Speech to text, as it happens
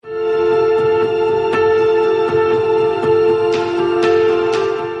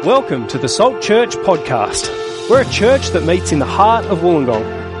Welcome to the Salt Church podcast. We're a church that meets in the heart of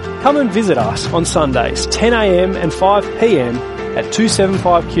Wollongong. Come and visit us on Sundays, 10 a.m. and 5 p.m. at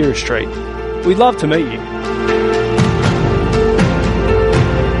 275 Kira Street. We'd love to meet you.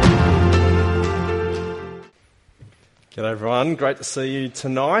 G'day everyone, great to see you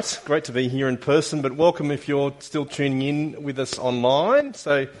tonight. Great to be here in person, but welcome if you're still tuning in with us online.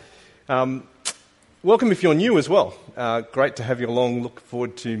 So, welcome if you're new as well. Great to have you along. Look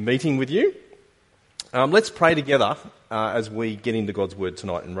forward to meeting with you. Let's pray together as we get into God's Word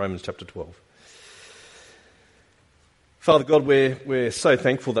tonight in Romans chapter 12. Father God, we're so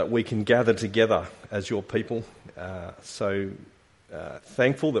thankful that we can gather together as your people.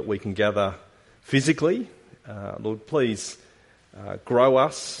 Thankful that we can gather physically. Lord, please grow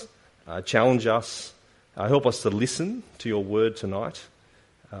us, challenge us, help us to listen to your word tonight.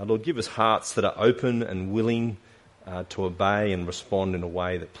 Lord, give us hearts that are open and willing to obey and respond in a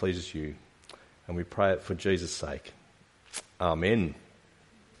way that pleases you. And we pray it for Jesus' sake. Amen.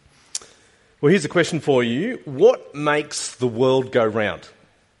 Well, here's a question for you. What makes the world go round?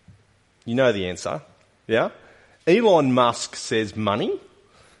 You know the answer, yeah? Elon Musk says money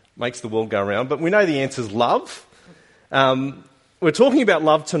makes the world go round, but we know the answer is love. We're talking about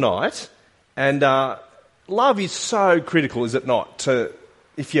love tonight, and love is so critical, is it not?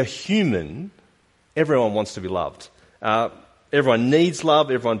 If you're human, everyone wants to be loved. Everyone needs love,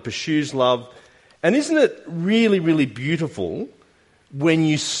 everyone pursues love. And isn't it really, really beautiful when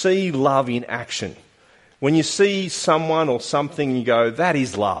you see love in action? When you see someone or something and you go, that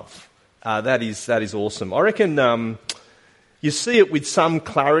is love. That is awesome. I reckon you see it with some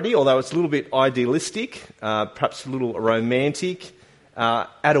clarity, although it's a little bit idealistic, perhaps a little romantic,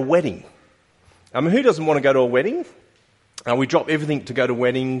 at a wedding. Who doesn't want to go to a wedding? We drop everything to go to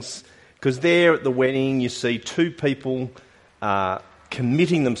weddings, because there at the wedding you see two people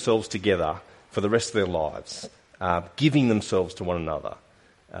committing themselves together for the rest of their lives, giving themselves to one another.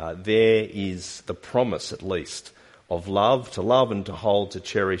 There is the promise, at least, of love, to love and to hold, to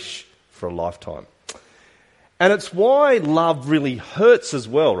cherish for a lifetime. And it's why love really hurts as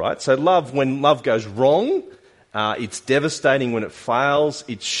well, right? So when love goes wrong, it's devastating when it fails,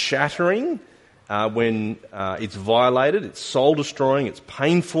 it's shattering when it's violated, it's soul-destroying, it's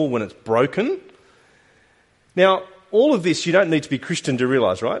painful when it's broken. Now, all of this you don't need to be Christian to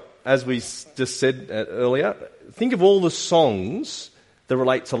realise, right? As we just said earlier, think of all the songs that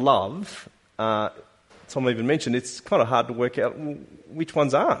relate to love. Someone even mentioned it's kind of hard to work out which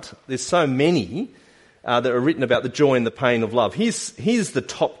ones aren't. There's so many that are written about the joy and the pain of love. Here's the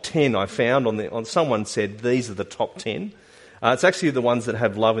top 10 I found on someone said these are the top 10. It's actually the ones that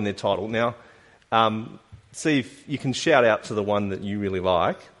have love in their title. Now, see if you can shout out to the one that you really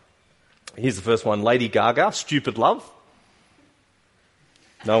like. Here's the first one, Lady Gaga, Stupid Love.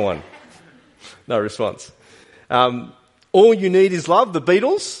 No one. No response. All You Need Is Love, The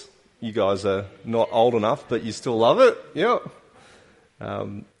Beatles. You guys are not old enough, but you still love it. Yeah.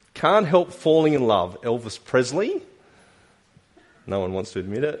 Can't Help Falling in Love, Elvis Presley. No one wants to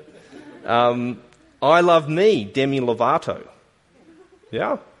admit it. I Love Me, Demi Lovato.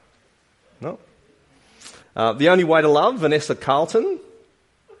 Yeah? No? The Only Way to Love, Vanessa Carlton.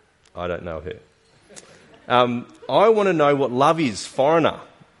 I don't know her. I Want to Know What Love Is, Foreigner.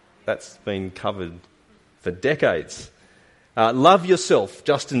 That's been covered for decades. Love Yourself,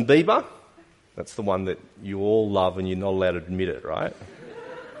 Justin Bieber. That's the one that you all love and you're not allowed to admit it, right?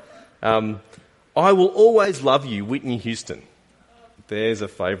 I Will Always Love You, Whitney Houston. There's a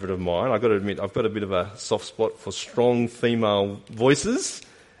favourite of mine. I've got to admit, I've got a bit of a soft spot for strong female voices.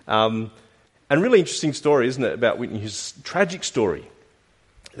 And really interesting story, isn't it, about Whitney Houston? Tragic story.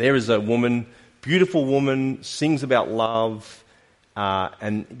 There is a woman, beautiful woman, sings about love,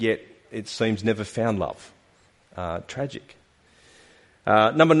 and yet it seems never found love. Tragic.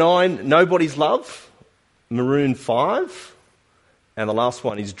 Number 9, Nobody's Love, Maroon 5. And the last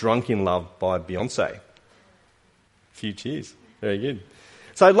one is Drunk in Love by Beyonce. A few cheers. Very good.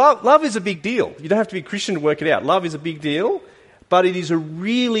 So love is a big deal. You don't have to be a Christian to work it out. Love is a big deal, but it is a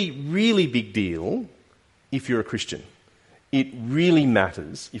really, really big deal if you're a Christian. It really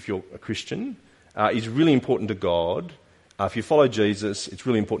matters if you're a Christian. It's really important to God. If you follow Jesus, it's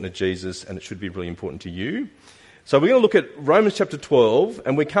really important to Jesus, and it should be really important to you. So we're going to look at Romans chapter 12,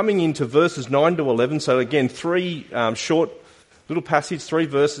 and we're coming into verses 9 to 11. So again, 3 short little passage, 3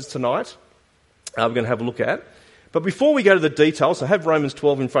 verses tonight we're going to have a look at. But before we go to the details, I have Romans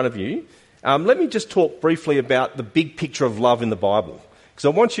 12 in front of you. Let me just talk briefly about the big picture of love in the Bible. Because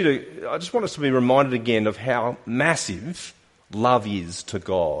I just want us to be reminded again of how massive love is to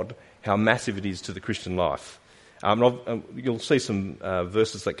God, how massive it is to the Christian life. You'll see some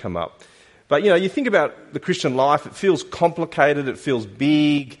verses that come up. But, you think about the Christian life, it feels complicated, it feels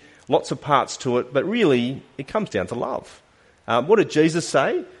big, lots of parts to it, but really it comes down to love. What did Jesus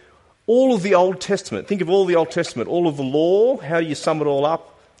say? All of the Old Testament, think of all the Old Testament, all of the law, how do you sum it all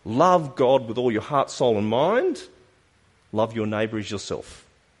up? Love God with all your heart, soul and mind. Love your neighbour as yourself.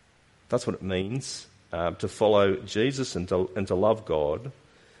 That's what it means to follow Jesus and to love God.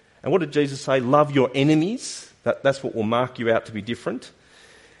 And what did Jesus say? Love your enemies. That's what will mark you out to be different.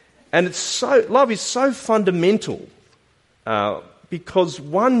 And love is so fundamental because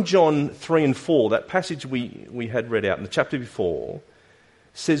 1 John 3 and 4, that passage we had read out in the chapter before,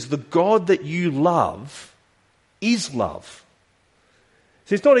 says the God that you love is love.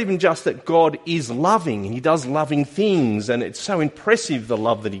 So it's not even just that God is loving, and he does loving things, and it's so impressive, the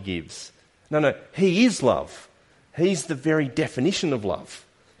love that he gives. No, he is love. He's the very definition of love.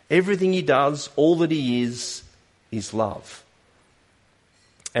 Everything he does, all that he is love.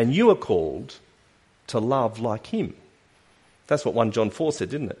 And you are called to love like him. That's what 1 John 4 said,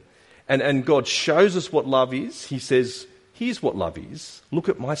 didn't it? And God shows us what love is. He says, here's what love is. Look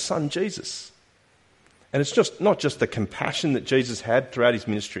at my son Jesus. And it's not just the compassion that Jesus had throughout his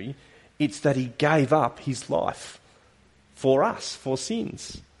ministry, it's that he gave up his life for us, for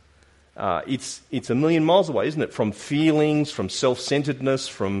sins. It's a million miles away, isn't it? From feelings, from self-centeredness,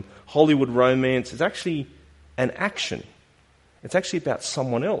 from Hollywood romance. It's actually an action. It's actually about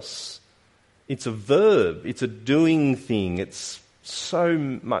someone else. It's a verb. It's a doing thing. It's so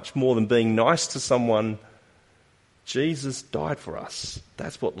much more than being nice to someone. Jesus died for us.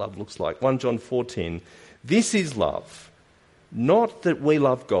 That's what love looks like. 1 John 4:10. This is love. Not that we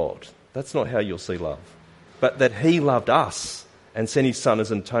love God. That's not how you'll see love. But that he loved us and sent his son as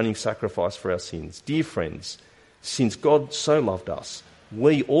an atoning sacrifice for our sins. Dear friends, since God so loved us,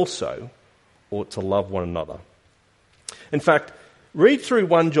 we also ought to love one another. In fact, read through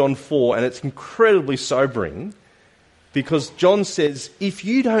 1 John 4 and it's incredibly sobering because John says, if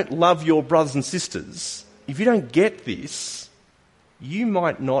you don't love your brothers and sisters, if you don't get this, you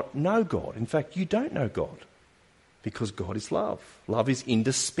might not know God. In fact, you don't know God because God is love. Love is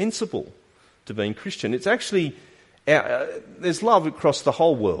indispensable to being Christian. It's actually, there's love across the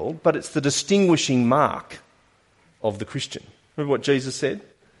whole world, but it's the distinguishing mark of the Christian. Remember what Jesus said?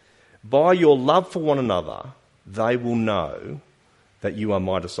 By your love for one another, they will know that you are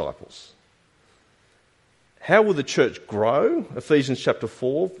my disciples. How will the church grow? Ephesians chapter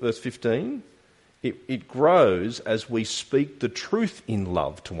 4, verse 15. It grows as we speak the truth in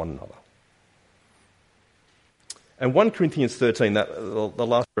love to one another. And 1 Corinthians 13, the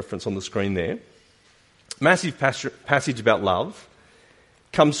last reference on the screen there, massive passage about love,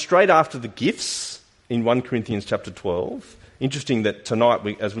 comes straight after the gifts in 1 Corinthians chapter 12. Interesting that tonight,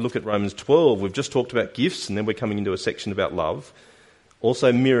 as we look at Romans 12, we've just talked about gifts and then we're coming into a section about love,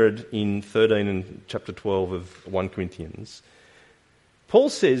 also mirrored in 13 and chapter 12 of 1 Corinthians. Paul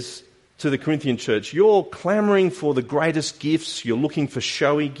says to the Corinthian church, you're clamouring for the greatest gifts, you're looking for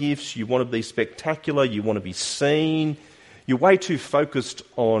showy gifts, you want to be spectacular, you want to be seen, you're way too focused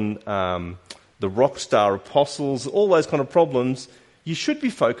on the rock star apostles, all those kind of problems. You should be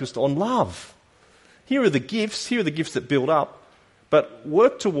focused on love. Here are the gifts that build up, but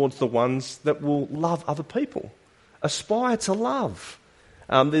work towards the ones that will love other people. Aspire to love.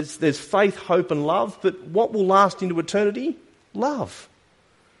 There's faith, hope and love, but what will last into eternity? Love.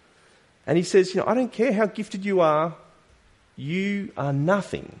 And he says, I don't care how gifted you are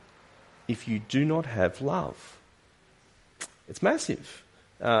nothing if you do not have love. It's massive.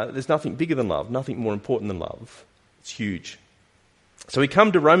 There's nothing bigger than love, nothing more important than love. It's huge. So we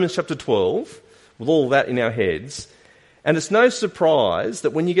come to Romans chapter 12 with all that in our heads, and it's no surprise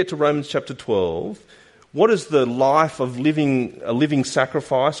that when you get to Romans chapter 12, what is the life of a living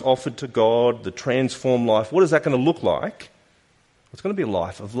sacrifice offered to God, the transformed life, what is that going to look like? It's going to be a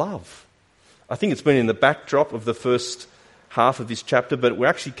life of love. I think it's been in the backdrop of the first half of this chapter, but we're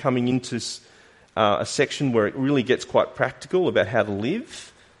actually coming into a section where it really gets quite practical about how to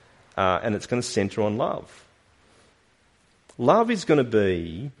live, and it's going to centre on love. Love is going to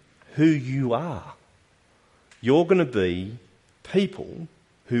be who you are. You're going to be people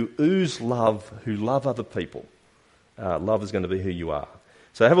who ooze love, who love other people. Love is going to be who you are.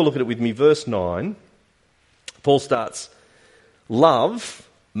 So have a look at it with me. Verse 9, Paul starts, love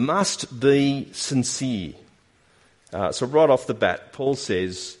must be sincere. So right off the bat, Paul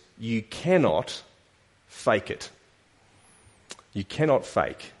says, you cannot fake it. You cannot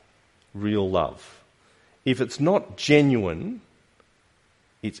fake real love. If it's not genuine,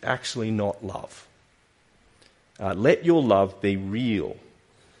 it's actually not love. Let your love be real.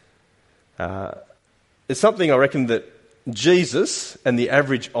 It's something I reckon that Jesus and the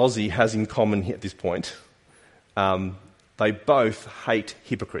average Aussie has in common here at this point. They both hate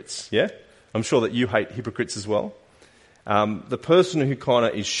hypocrites, yeah? I'm sure that you hate hypocrites as well. The person who kind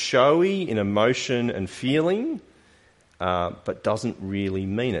of is showy in emotion and feeling, but doesn't really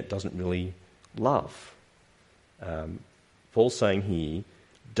mean it, doesn't really love. Paul's saying here,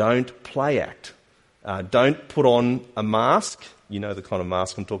 don't play act. Don't put on a mask. You know the kind of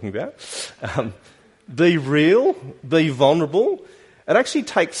mask I'm talking about. Be real, be vulnerable. It actually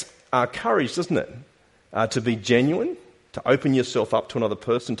takes courage, doesn't it? To be genuine, to open yourself up to another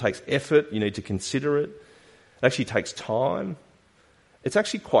person takes effort. You need to consider it. It actually takes time. It's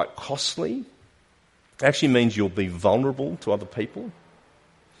actually quite costly. It actually means you'll be vulnerable to other people.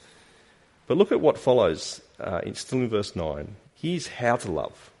 But look at what follows, still in verse 9. Here's how to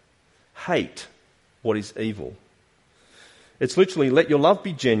love. Hate what is evil. It's literally, let your love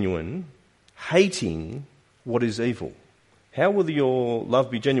be genuine, hating what is evil. How will your love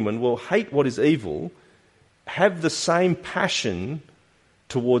be genuine? Well, hate what is evil, have the same passion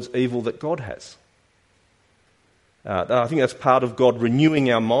towards evil that God has. I think that's part of God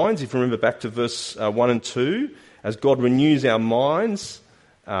renewing our minds. If you remember back to verse 1 and 2, as God renews our minds,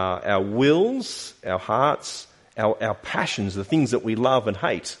 our wills, our hearts, our passions, the things that we love and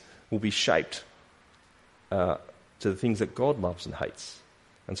hate, will be shaped to the things that God loves and hates.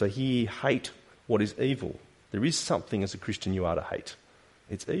 And so here, hate what is evil. There is something as a Christian you are to hate.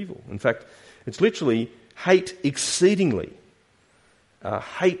 It's evil. In fact, it's literally hate exceedingly.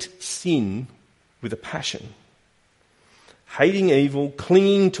 Hate sin with a passion. Hating evil,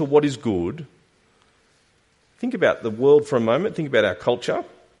 clinging to what is good. Think about the world for a moment. Think about our culture.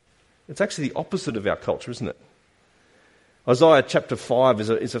 It's actually the opposite of our culture, isn't it? Isaiah chapter 5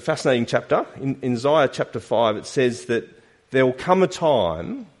 is a fascinating chapter. In Isaiah chapter 5 it says that there will come a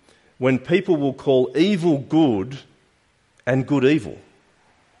time when people will call evil good and good evil.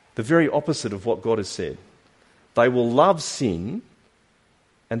 The very opposite of what God has said. They will love sin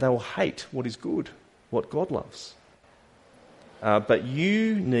and they will hate what is good, what God loves. But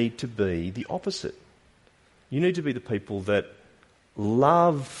you need to be the opposite. You need to be the people that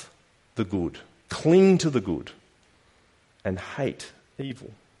love the good, cling to the good, and hate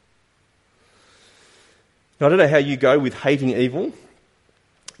evil. Now, I don't know how you go with hating evil,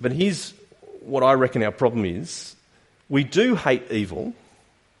 but here's what I reckon our problem is. We do hate evil,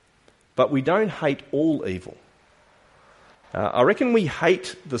 but we don't hate all evil. I reckon we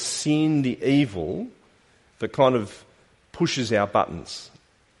hate the sin, the evil, that kind of pushes our buttons.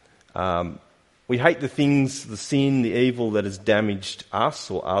 We hate the things, the sin, the evil that has damaged us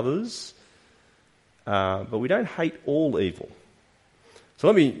or others, but we don't hate all evil. So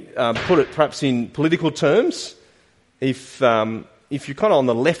let me put it perhaps in political terms. If you're kind of on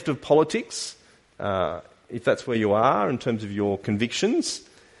the left of politics, if that's where you are in terms of your convictions,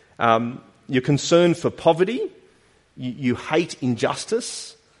 you're concerned for poverty, you hate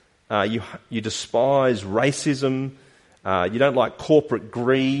injustice, you despise racism, you don't like corporate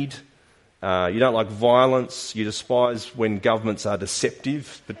greed, you don't like violence, you despise when governments are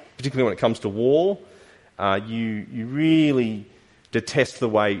deceptive, particularly when it comes to war. You really detest the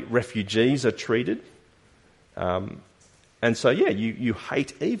way refugees are treated. And so, you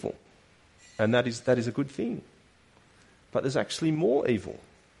hate evil. And that is a good thing. But there's actually more evil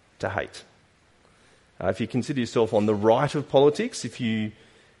to hate. If you consider yourself on the right of politics, if you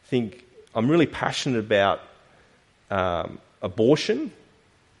think, I'm really passionate about abortion,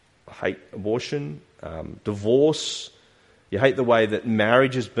 I hate abortion, divorce, you hate the way that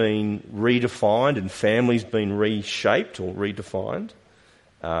marriage has been redefined and families been reshaped or redefined,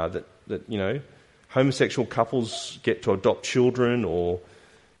 that homosexual couples get to adopt children, or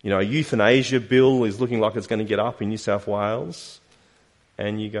a euthanasia bill is looking like it's going to get up in New South Wales,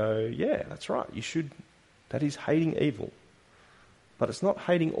 and you go, yeah, that's right, you should. That is hating evil. But it's not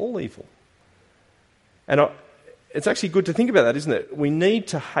hating all evil. And it's actually good to think about that, isn't it? We need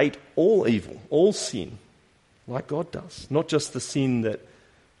to hate all evil, all sin, like God does. Not just the sin that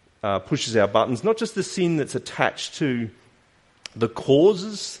pushes our buttons, not just the sin that's attached to the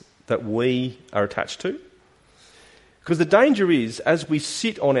causes that we are attached to. Because the danger is, as we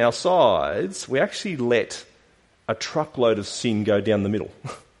sit on our sides, we actually let a truckload of sin go down the middle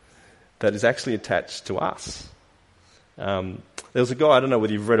that is actually attached to us. There was a guy, I don't know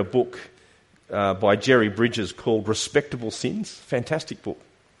whether you've read a book by Jerry Bridges called Respectable Sins. Fantastic book.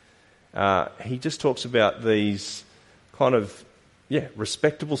 He just talks about these kind of,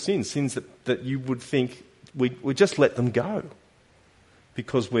 respectable sins that you would think we just let them go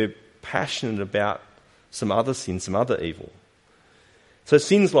because we're passionate about some other sin, some other evil. So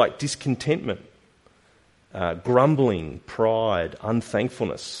sins like discontentment, grumbling, pride,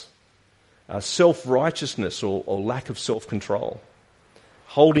 unthankfulness, self-righteousness or lack of self-control,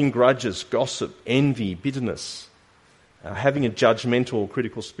 holding grudges, gossip, envy, bitterness, having a judgmental or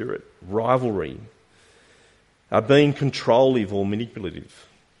critical spirit, rivalry, being controlling or manipulative,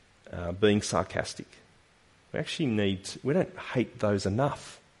 being sarcastic. We don't hate those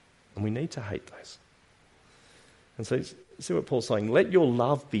enough, and we need to hate those. And so, see what Paul's saying? Let your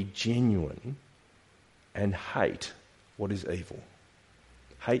love be genuine and hate what is evil.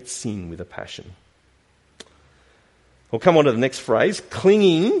 Hate sin with a passion. We'll come on to the next phrase,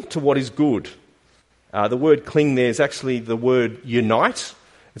 clinging to what is good. The word cling there is actually the word unite.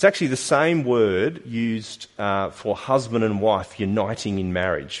 It's actually the same word used for husband and wife uniting in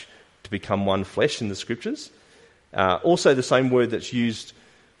marriage to become one flesh in the scriptures. Also the same word that's used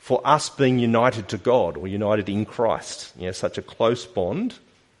for us being united to God or united in Christ. Such a close bond.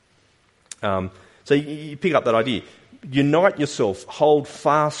 So you pick up that idea. Unite yourself, hold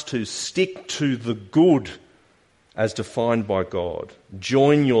fast to, stick to the good as defined by God.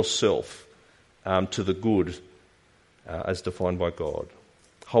 Join yourself to the good as defined by God.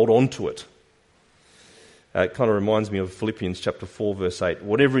 Hold on to it. It kind of reminds me of Philippians chapter 4 verse 8.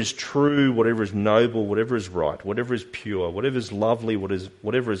 Whatever is true, whatever is noble, whatever is right, whatever is pure, whatever is lovely,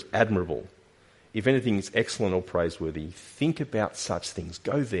 whatever is admirable, if anything is excellent or praiseworthy, think about such things.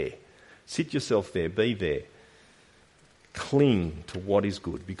 Go there. Sit yourself there. Be there. Cling to what is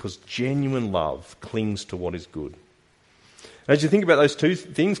good, because genuine love clings to what is good. As you think about those two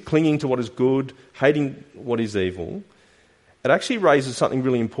things, clinging to what is good, hating what is evil, it actually raises something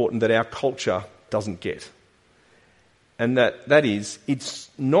really important that our culture doesn't get. And that is, it's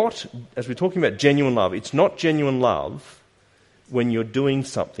not, as we're talking about genuine love, it's not genuine love when you're doing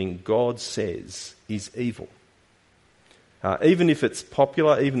something God says is evil. Even if it's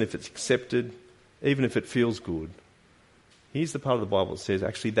popular, even if it's accepted, even if it feels good, here's the part of the Bible that says,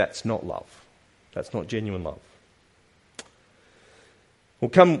 actually, that's not love. That's not genuine love. Well,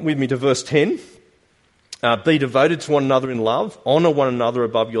 come with me to verse 10. Be devoted to one another in love. Honour one another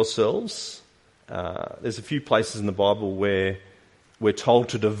above yourselves. There's a few places in the Bible where we're told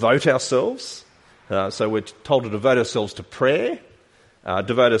to devote ourselves. So we're told to devote ourselves to prayer,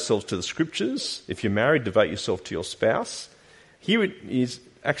 devote ourselves to the Scriptures. If you're married, devote yourself to your spouse. Here it is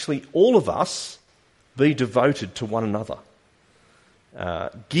actually all of us be devoted to one another.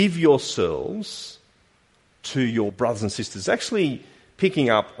 Give yourselves to your brothers and sisters. Actually picking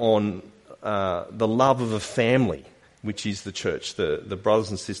up on the love of a family, which is the church, the brothers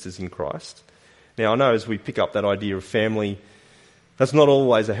and sisters in Christ. Now, I know as we pick up that idea of family, that's not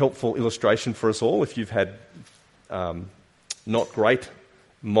always a helpful illustration for us all. If you've had not great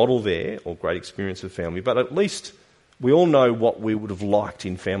model there or great experience of family, but at least we all know what we would have liked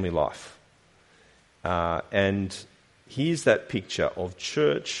in family life. And here's that picture of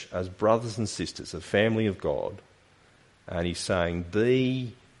church as brothers and sisters, a family of God. And he's saying,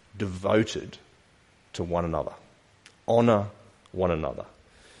 be devoted to one another. Honour one another.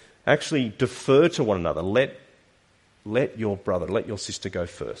 Actually, defer to one another. Let your brother, let your sister go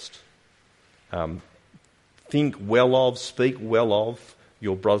first. Think well of, speak well of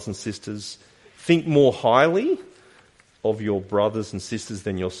your brothers and sisters. Think more highly of your brothers and sisters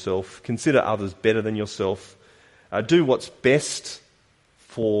than yourself. Consider others better than yourself. Do what's best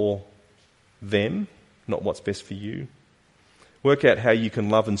for them, not what's best for you. Work out how you can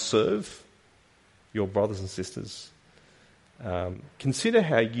love and serve your brothers and sisters. Consider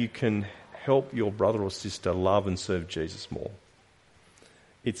how you can help your brother or sister love and serve Jesus more.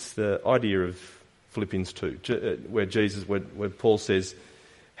 It's the idea of Philippians 2, where Paul says,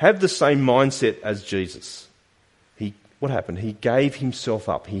 have the same mindset as Jesus. What happened? He gave himself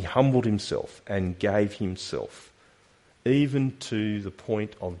up. He humbled himself and gave himself, even to the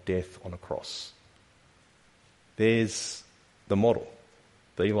point of death on a cross. There's the model.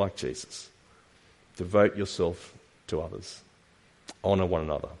 Be like Jesus. Devote yourself to others. Honour one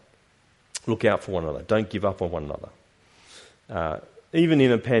another. Look out for one another. Don't give up on one another. Even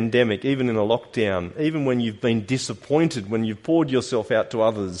in a pandemic, even in a lockdown, even when you've been disappointed, when you've poured yourself out to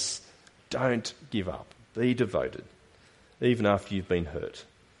others, don't give up. Be devoted. Even after you've been hurt.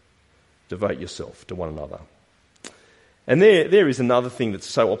 Devote yourself to one another. And there is another thing that's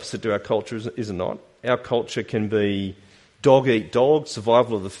so opposite to our culture, is it not? Our culture can be dog eat dog,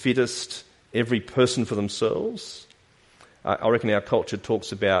 survival of the fittest, every person for themselves. I reckon our culture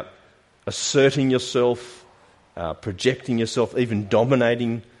talks about asserting yourself, projecting yourself, even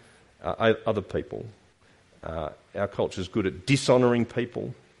dominating other people. Our culture is good at dishonouring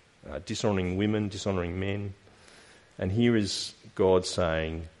people, dishonouring women, dishonouring men. And here is God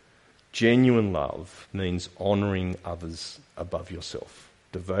saying, Genuine love means honouring others above yourself,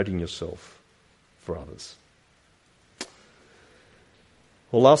 devoting yourself for others.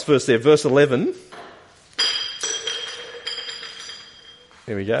 Well, last verse there, verse 11.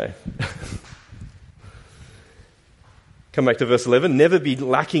 There we go. Come back to verse 11. Never be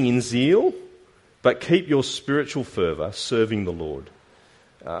lacking in zeal, but keep your spiritual fervour serving the Lord.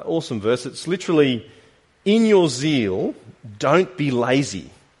 Awesome verse. It's literally, in your zeal, don't be lazy.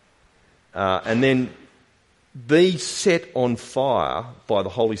 And then be set on fire by the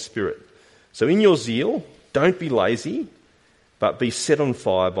Holy Spirit. So in your zeal, don't be lazy, but be set on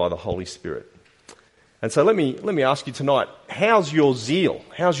fire by the Holy Spirit. And so let me ask you tonight, how's your zeal?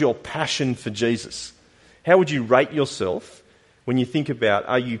 How's your passion for Jesus? How would you rate yourself when you think about,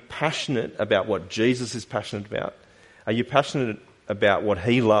 are you passionate about what Jesus is passionate about? Are you passionate about what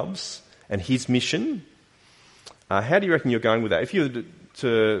he loves and his mission? How do you reckon you're going with that? If you were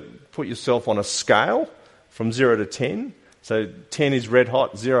to put yourself on a scale from 0 to 10, so 10 is red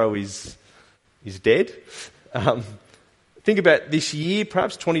hot, 0 is dead. Think about this year,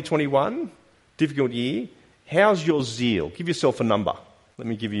 perhaps 2021, difficult year. How's your zeal? Give yourself a number. Let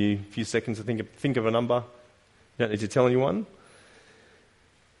me give you a few seconds to think of a number. You don't need to tell anyone.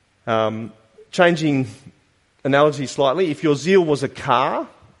 Changing analogy slightly, if your zeal was a car,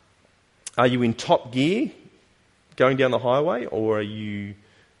 are you in top gear going down the highway, or are you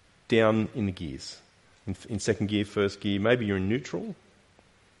down in the gears? In second gear, first gear, maybe you're in neutral,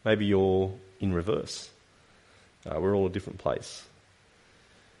 maybe you're in reverse. We're all a different place.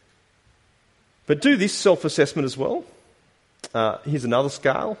 But do this self-assessment as well. Here's another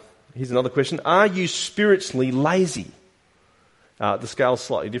scale. Here's another question. Are you spiritually lazy? The scale's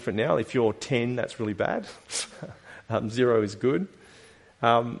slightly different now. If you're 10, that's really bad. 0 is good.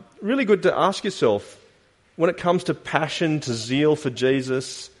 Really good to ask yourself, when it comes to passion, to zeal for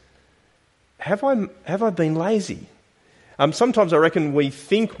Jesus, have I been lazy? Sometimes I reckon we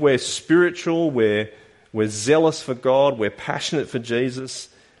think we're spiritual, we're zealous for God, we're passionate for Jesus,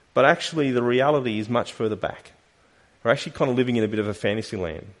 but actually the reality is much further back. We're actually kind of living in a bit of a fantasy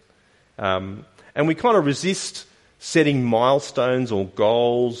land. And we kind of resist setting milestones or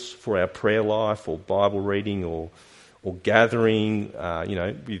goals for our prayer life or Bible reading or gathering,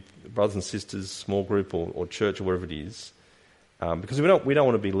 with brothers and sisters, small group or church or wherever it is, because we don't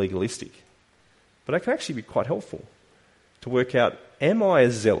want to be legalistic. But it can actually be quite helpful to work out, am I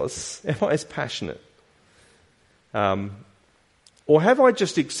as zealous, am I as passionate? Or have I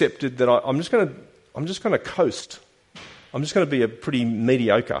just accepted that I'm just going to coast? I'm just going to be a pretty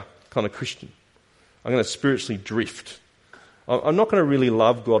mediocre kind of Christian. I'm going to spiritually drift. I'm not going to really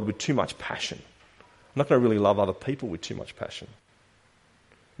love God with too much passion. I'm not going to really love other people with too much passion.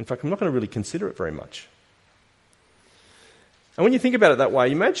 In fact, I'm not going to really consider it very much. And when you think about it that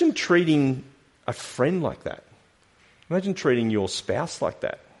way, imagine treating a friend like that. Imagine treating your spouse like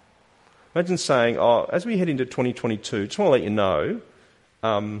that. Imagine saying, as we head into 2022, just want to let you know,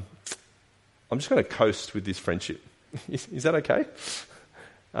 I'm just going to coast with this friendship. Is that okay?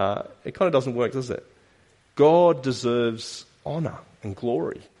 It kind of doesn't work, does it? God deserves honour and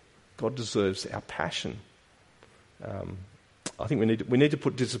glory. God deserves our passion. I think we need to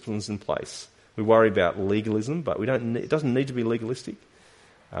put disciplines in place. We worry about legalism, but it doesn't need to be legalistic.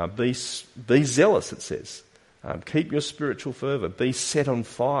 Be zealous, it says. Keep your spiritual fervour. Be set on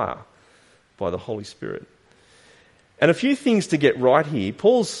fire by the Holy Spirit. And a few things to get right here. I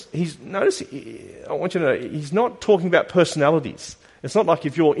want you to know, he's not talking about personalities. It's not like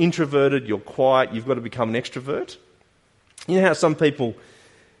if you're introverted, you're quiet, you've got to become an extrovert. You know how some people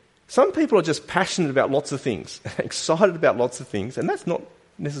are just passionate about lots of things, excited about lots of things, and that's not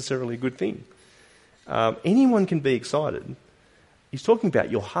necessarily a good thing. Anyone can be excited. He's talking about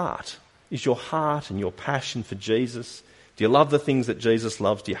your heart. Is your heart and your passion for Jesus? Do you love the things that Jesus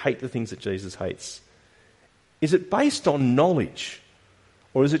loves? Do you hate the things that Jesus hates? Is it based on knowledge?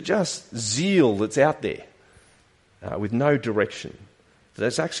 Or is it just zeal that's out there with no direction?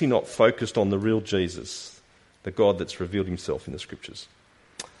 That's actually not focused on the real Jesus, the God that's revealed himself in the Scriptures.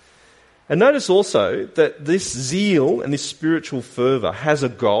 And notice also that this zeal and this spiritual fervour has a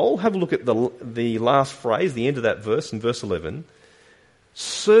goal. Have a look at the last phrase, the end of that verse in verse 11.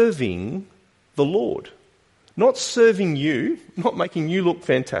 Serving the Lord. Not serving you, not making you look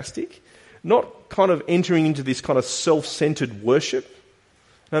fantastic, not kind of entering into this kind of self-centred worship.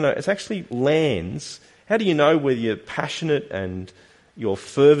 No, it actually lands. How do you know whether you're passionate and your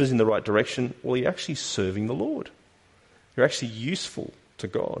fervour's in the right direction? Well, you're actually serving the Lord. You're actually useful to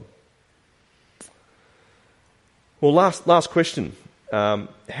God. Well, last question. What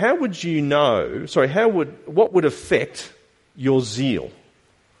would affect your zeal?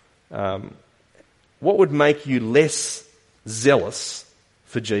 What would make you less zealous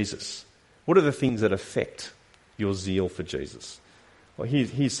for Jesus? What are the things that affect your zeal for Jesus? Well,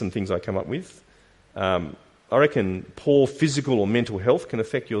 here's some things I come up with. I reckon poor physical or mental health can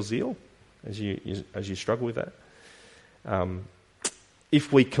affect your zeal as you struggle with that.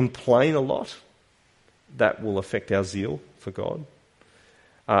 If we complain a lot, that will affect our zeal for God.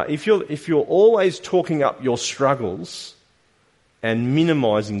 If you're always talking up your struggles and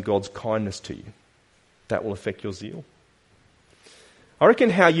minimising God's kindness to you, that will affect your zeal. I reckon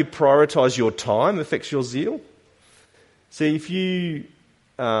how you prioritise your time affects your zeal. See, if you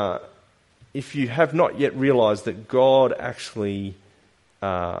have not yet realised that God actually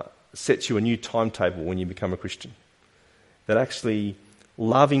sets you a new timetable when you become a Christian, that actually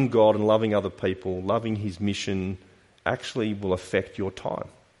loving God and loving other people, loving His mission, actually will affect your time.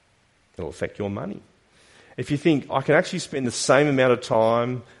 It will affect your money. If you think, I can actually spend the same amount of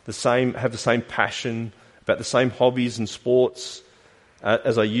time, have the same passion, about the same hobbies and sports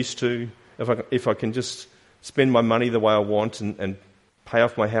as I used to, if I can just spend my money the way I want and pay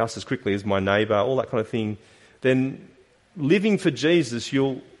off my house as quickly as my neighbour, all that kind of thing, then living for Jesus,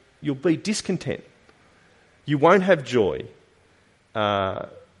 you'll be discontent. You won't have joy.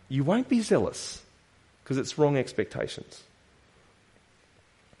 You won't be zealous because it's wrong expectations.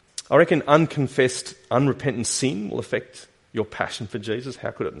 I reckon unconfessed, unrepentant sin will affect your passion for Jesus.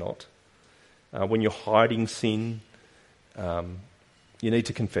 How could it not? When you're hiding sin, you need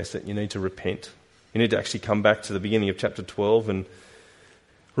to confess it. You need to repent. You need to actually come back to the beginning of chapter 12 and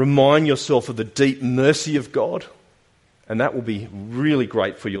remind yourself of the deep mercy of God. And that will be really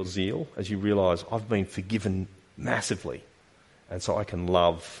great for your zeal as you realise, I've been forgiven massively. And so I can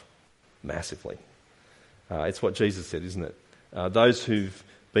love massively. It's what Jesus said, isn't it? Those who've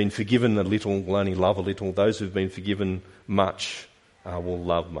been forgiven a little will only love a little. Those who've been forgiven much will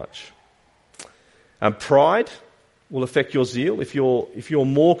love much. Pride will affect your zeal. If you're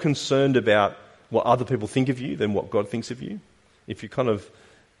more concerned about what other people think of you than what God thinks of you, if you're kind of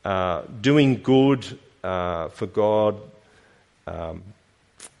doing good for God,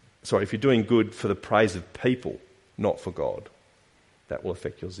 if you're doing good for the praise of people, not for God, that will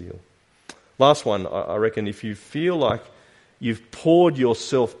affect your zeal. Last one, I reckon, if you feel like you've poured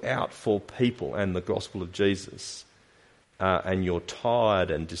yourself out for people and the gospel of Jesus, and you're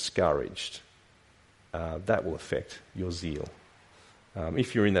tired and discouraged, that will affect your zeal.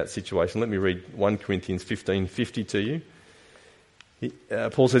 If you're in that situation, let me read 1 Corinthians 15:50 to you.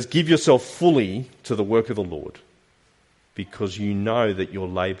 Paul says, "Give yourself fully to the work of the Lord, because you know that your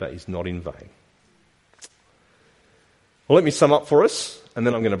labour is not in vain." Well, let me sum up for us, and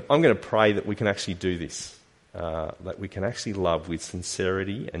then I'm going to pray that we can actually do this, that we can actually love with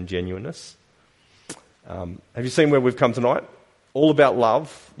sincerity and genuineness. Have you seen where we've come tonight? All about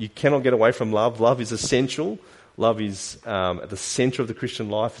love. You cannot get away from love. Love is essential. Love is at the centre of the Christian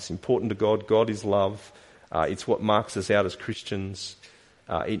life. It's important to God. God is love. It's what marks us out as Christians.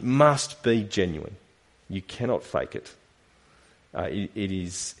 It must be genuine. You cannot fake it. It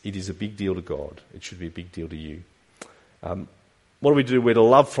is a big deal to God. It should be a big deal to you. What do we do? We're to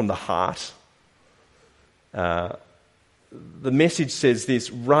love from the heart. The message says this: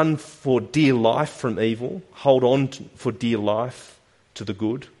 run for dear life from evil. Hold on for dear life to the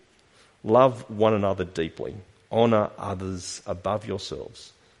good. Love one another deeply. Honour others above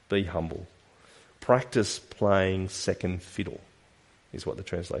yourselves. Be humble. Practice playing second fiddle, is what the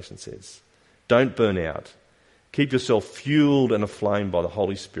translation says. Don't burn out. Keep yourself fueled and aflame by the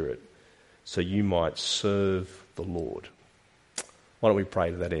Holy Spirit so you might serve the Lord. Why don't we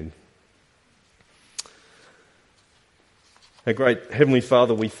pray to that end? Our great Heavenly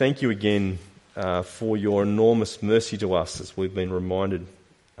Father, we thank you again for your enormous mercy to us as we've been reminded,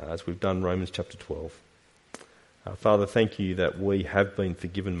 as we've done Romans chapter 12. Father, thank you that we have been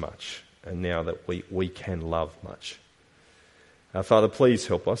forgiven much and now that we can love much. Father, please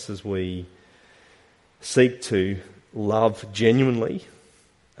help us as we seek to love genuinely.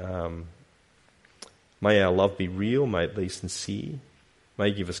 May our love be real, may it be sincere, may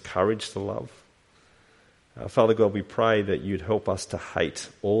you give us courage to love. Father God, we pray that you'd help us to hate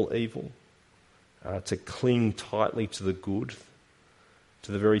all evil, to cling tightly to the good,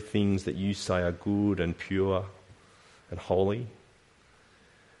 to the very things that you say are good and pure and holy.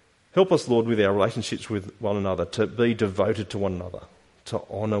 Help us, Lord, with our relationships with one another, to be devoted to one another, to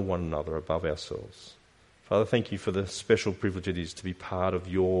honour one another above ourselves. Father, thank you for the special privilege it is to be part of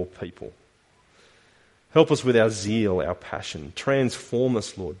your people. Help us with our zeal, our passion. Transform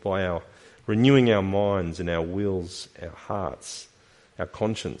us, Lord, by our renewing our minds and our wills, our hearts, our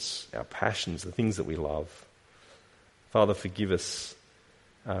conscience, our passions, the things that we love. Father, forgive us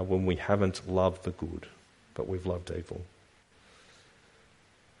when we haven't loved the good, but we've loved evil.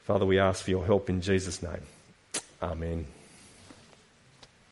 Father, we ask for your help in Jesus' name. Amen.